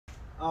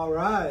All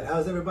right,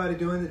 how's everybody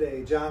doing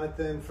today?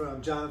 Jonathan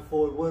from Jon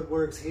Ford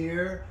Woodworks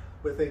here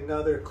with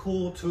another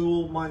Cool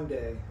Tool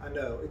Monday. I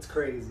know, it's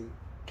crazy.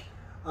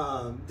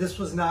 This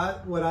was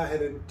not what I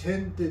had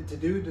intended to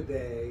do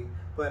today,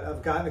 but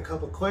I've gotten a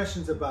couple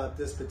questions about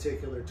this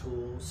particular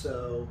tool,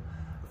 so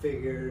I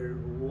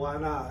figured why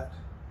not?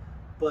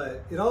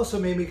 But it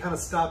also made me kind of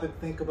stop and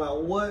think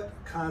about what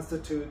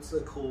constitutes a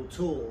cool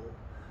tool.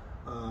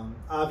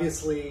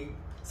 Obviously,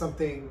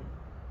 something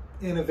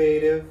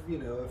innovative, you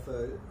know, if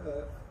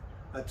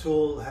a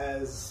tool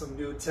has some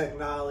new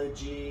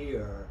technology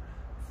or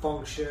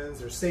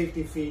functions or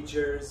safety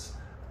features,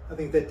 I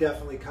think that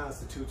definitely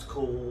constitutes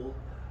cool.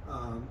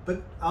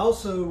 But I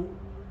also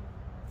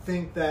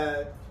think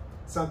that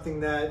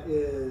something that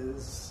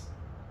is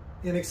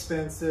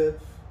inexpensive,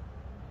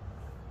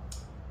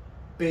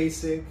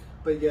 basic,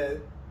 but yet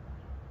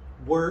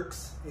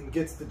works and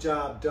gets the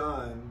job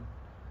done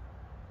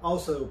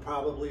also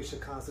probably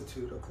should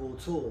constitute a cool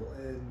tool.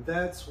 And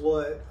that's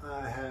what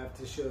I have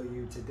to show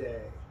you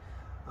today.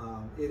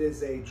 It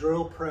is a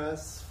drill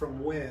press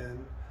from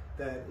Win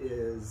that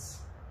is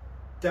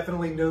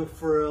definitely no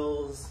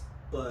frills,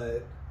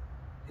 but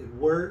it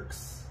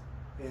works.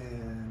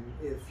 And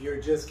if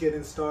you're just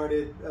getting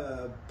started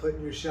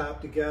putting your shop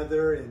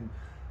together and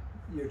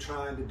you're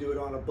trying to do it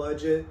on a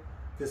budget,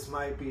 this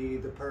might be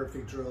the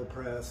perfect drill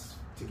press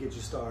to get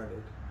you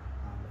started.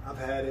 I've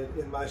had it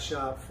in my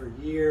shop for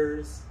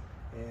years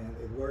and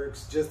it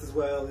works just as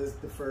well as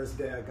the first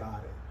day I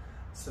got it.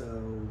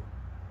 So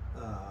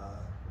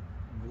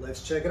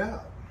let's check it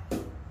out.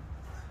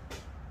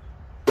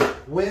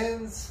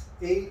 Win's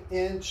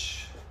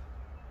 8-inch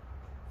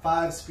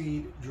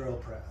 5-speed drill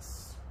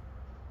press.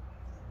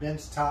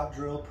 Benchtop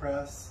drill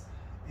press,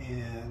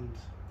 and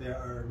there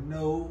are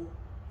no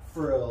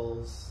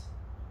frills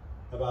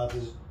about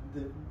this,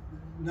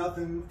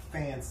 nothing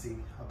fancy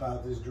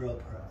about this drill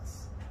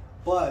press,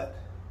 but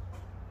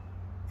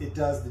it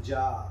does the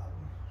job.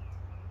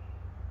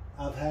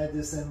 I've had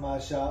this in my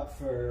shop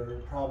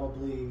for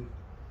probably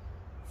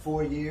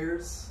 4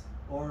 years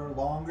or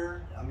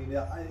longer. I mean,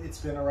 it's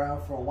been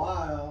around for a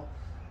while,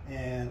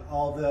 and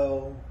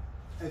although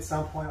at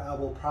some point I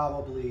will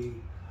probably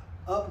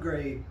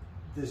upgrade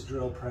this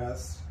drill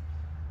press,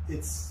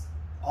 it's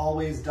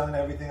always done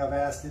everything I've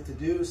asked it to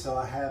do, so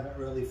I haven't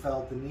really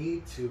felt the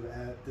need to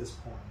at this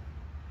point.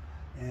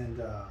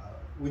 And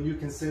when you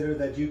consider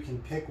that you can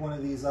pick one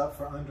of these up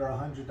for under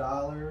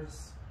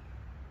 $100,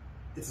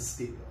 it's a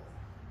steal.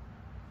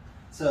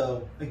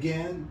 So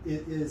again,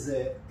 it is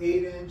an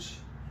 8-inch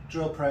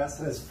drill press.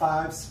 It has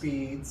 5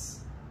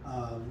 speeds.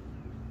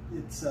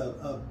 It's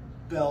a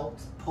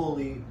belt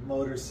pulley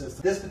motor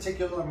system. This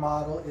particular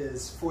model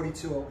is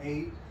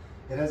 4208.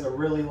 It has a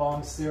really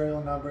long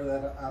serial number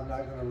that I'm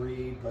not going to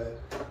read, but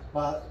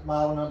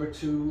model number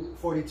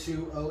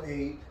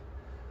 4208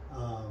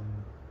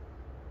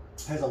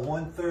 has a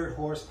 1/3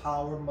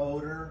 horsepower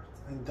motor,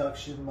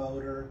 induction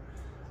motor.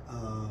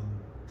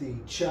 The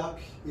chuck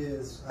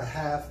is a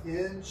 1/2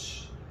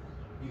 inch.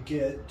 You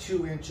get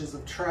 2 inches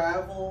of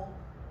travel.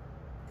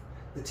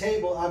 The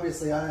table,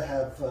 obviously I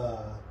have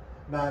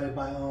mounted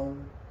my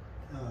own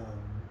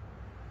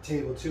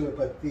table to it,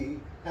 but the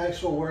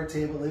actual work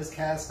table is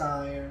cast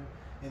iron,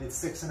 and it's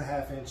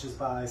 6.5 inches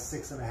by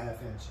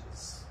 6.5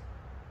 inches.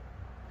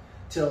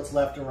 Tilts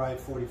left and right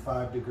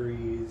 45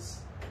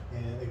 degrees,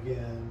 and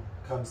again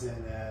comes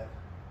in at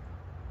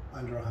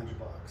under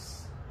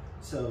 $100.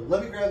 So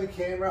let me grab the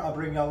camera, I'll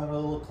bring y'all in a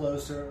little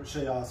closer and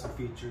show y'all some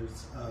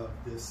features of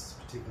this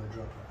particular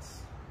drill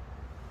press.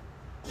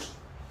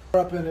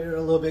 Up in it a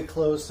little bit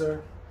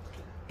closer.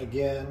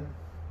 Again,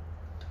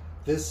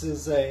 this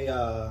is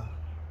a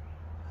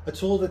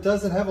tool that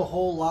doesn't have a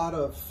whole lot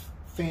of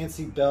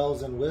fancy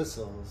bells and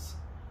whistles,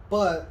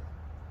 but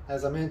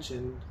as I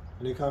mentioned,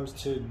 when it comes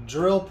to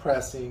drill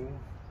pressing,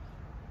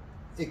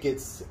 it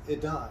gets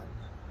it done.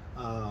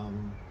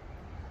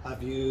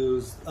 I've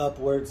used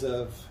upwards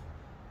of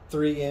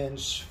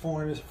 3-inch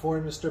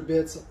Formister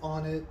bits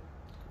on it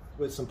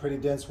with some pretty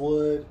dense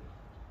wood.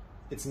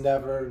 It's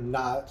never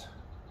not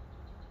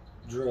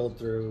drilled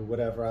through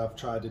whatever I've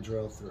tried to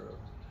drill through.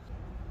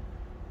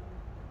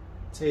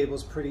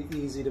 Table's pretty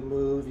easy to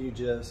move. You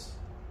just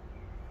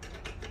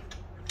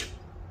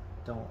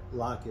don't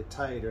lock it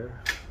tighter.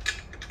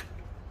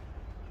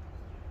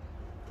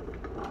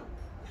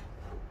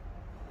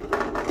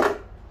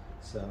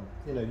 So,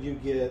 you know, you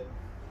get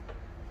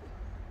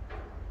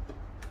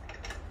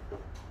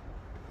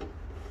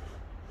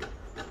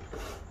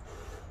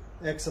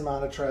X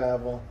amount of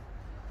travel.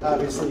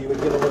 Obviously, you would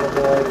get a little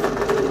more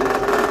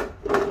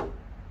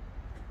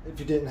if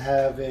you didn't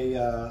have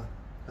a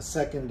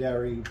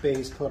secondary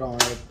base put on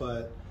it,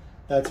 but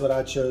that's what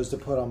I chose to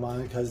put on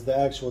mine because the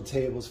actual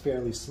table is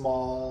fairly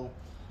small,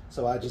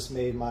 so I just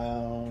made my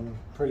own.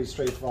 Pretty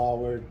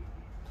straightforward.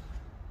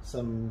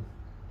 Some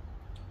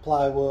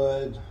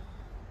plywood,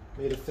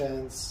 made a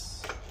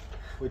fence,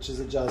 which is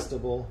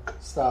adjustable,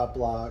 stop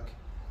block,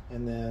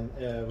 and then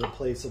a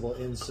replaceable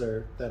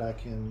insert that I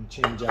can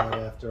change out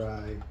after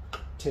I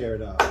tear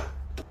it up.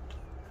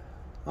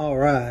 All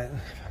right,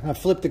 I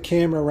flipped the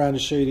camera around to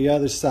show you the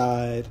other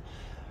side.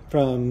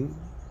 From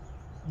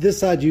this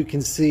side you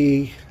can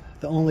see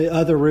the only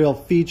other real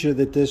feature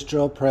that this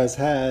drill press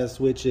has,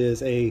 which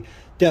is a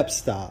depth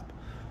stop,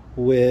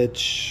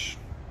 which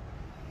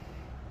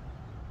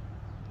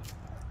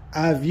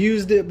I've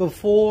used it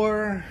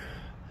before,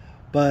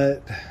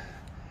 but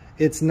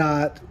it's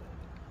not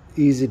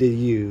easy to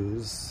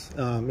use.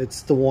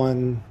 It's the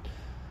one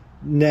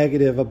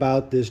negative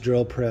about this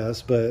drill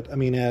press, but I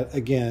mean,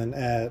 again,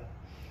 at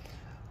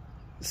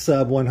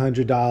sub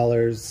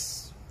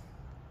 $100,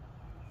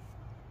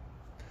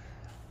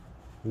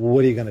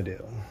 what are you gonna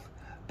do?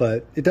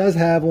 But it does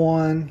have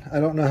one.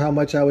 I don't know how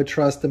much I would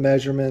trust the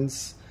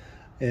measurements,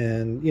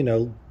 and you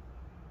know,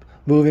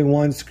 moving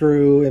one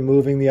screw and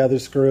moving the other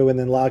screw and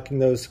then locking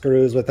those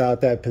screws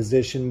without that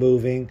position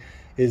moving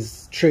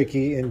is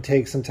tricky and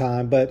takes some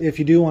time. But if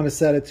you do want to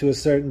set it to a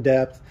certain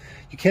depth,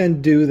 you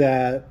can do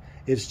that.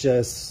 It's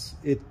just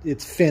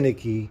it's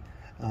finicky,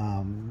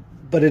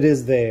 but it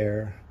is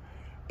there.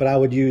 But I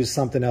would use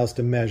something else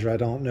to measure. I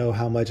don't know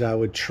how much I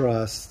would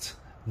trust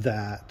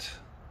that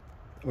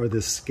or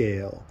this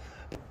scale.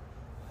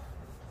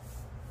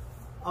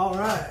 All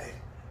right,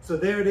 so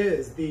there it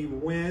is, the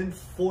Win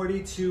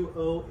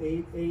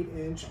 42088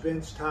 inch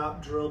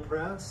benchtop drill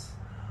press.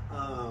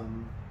 I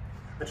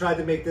tried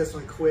to make this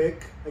one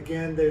quick.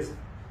 Again, there's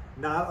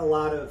not a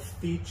lot of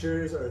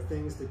features or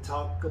things to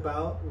talk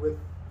about with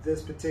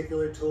this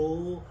particular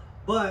tool,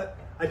 but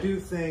I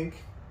do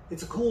think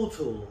it's a cool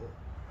tool.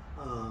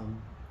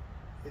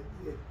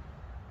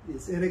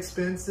 It's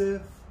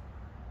inexpensive,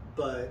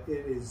 but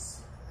it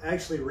is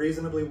actually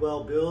reasonably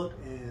well built,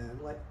 and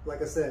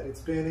like I said,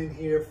 it's been in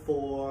here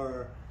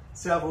for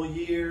several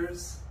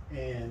years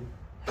and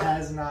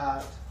has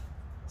not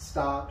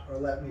stopped or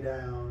let me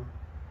down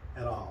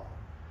at all.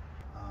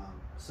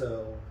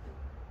 So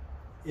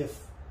if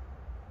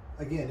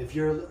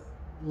you're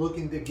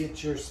looking to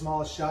get your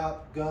small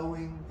shop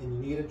going and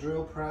you need a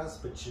drill press,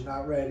 but you're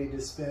not ready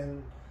to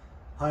spend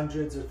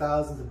hundreds or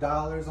thousands of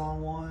dollars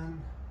on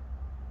one,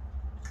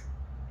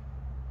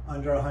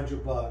 under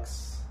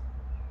 $100,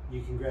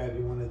 you can grab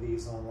you one of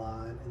these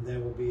online, and there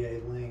will be a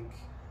link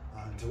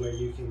to where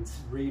you can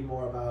read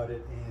more about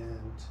it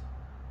and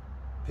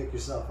pick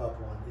yourself up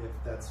one if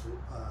that's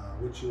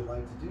what you would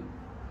like to do.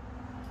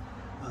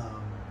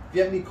 If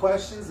you have any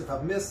questions, if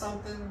I've missed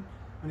something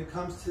when it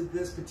comes to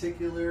this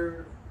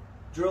particular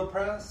drill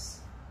press,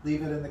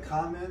 leave it in the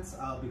comments.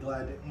 I'll be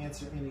glad to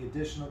answer any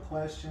additional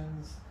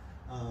questions.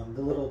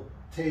 The little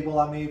table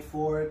I made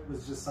for it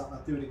was just something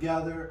I threw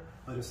together,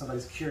 but if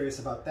somebody's curious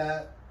about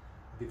that,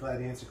 I'd be glad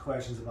to answer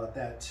questions about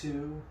that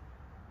too.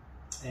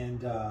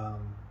 And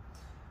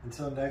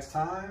until next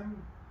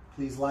time,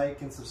 please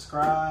like and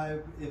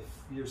subscribe if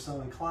you're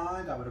so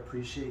inclined. I would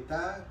appreciate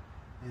that.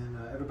 And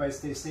everybody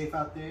stay safe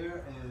out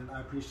there, and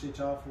I appreciate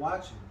y'all for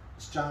watching.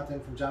 It's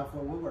Jonathan from Jon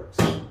Ford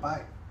Woodworks.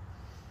 Bye.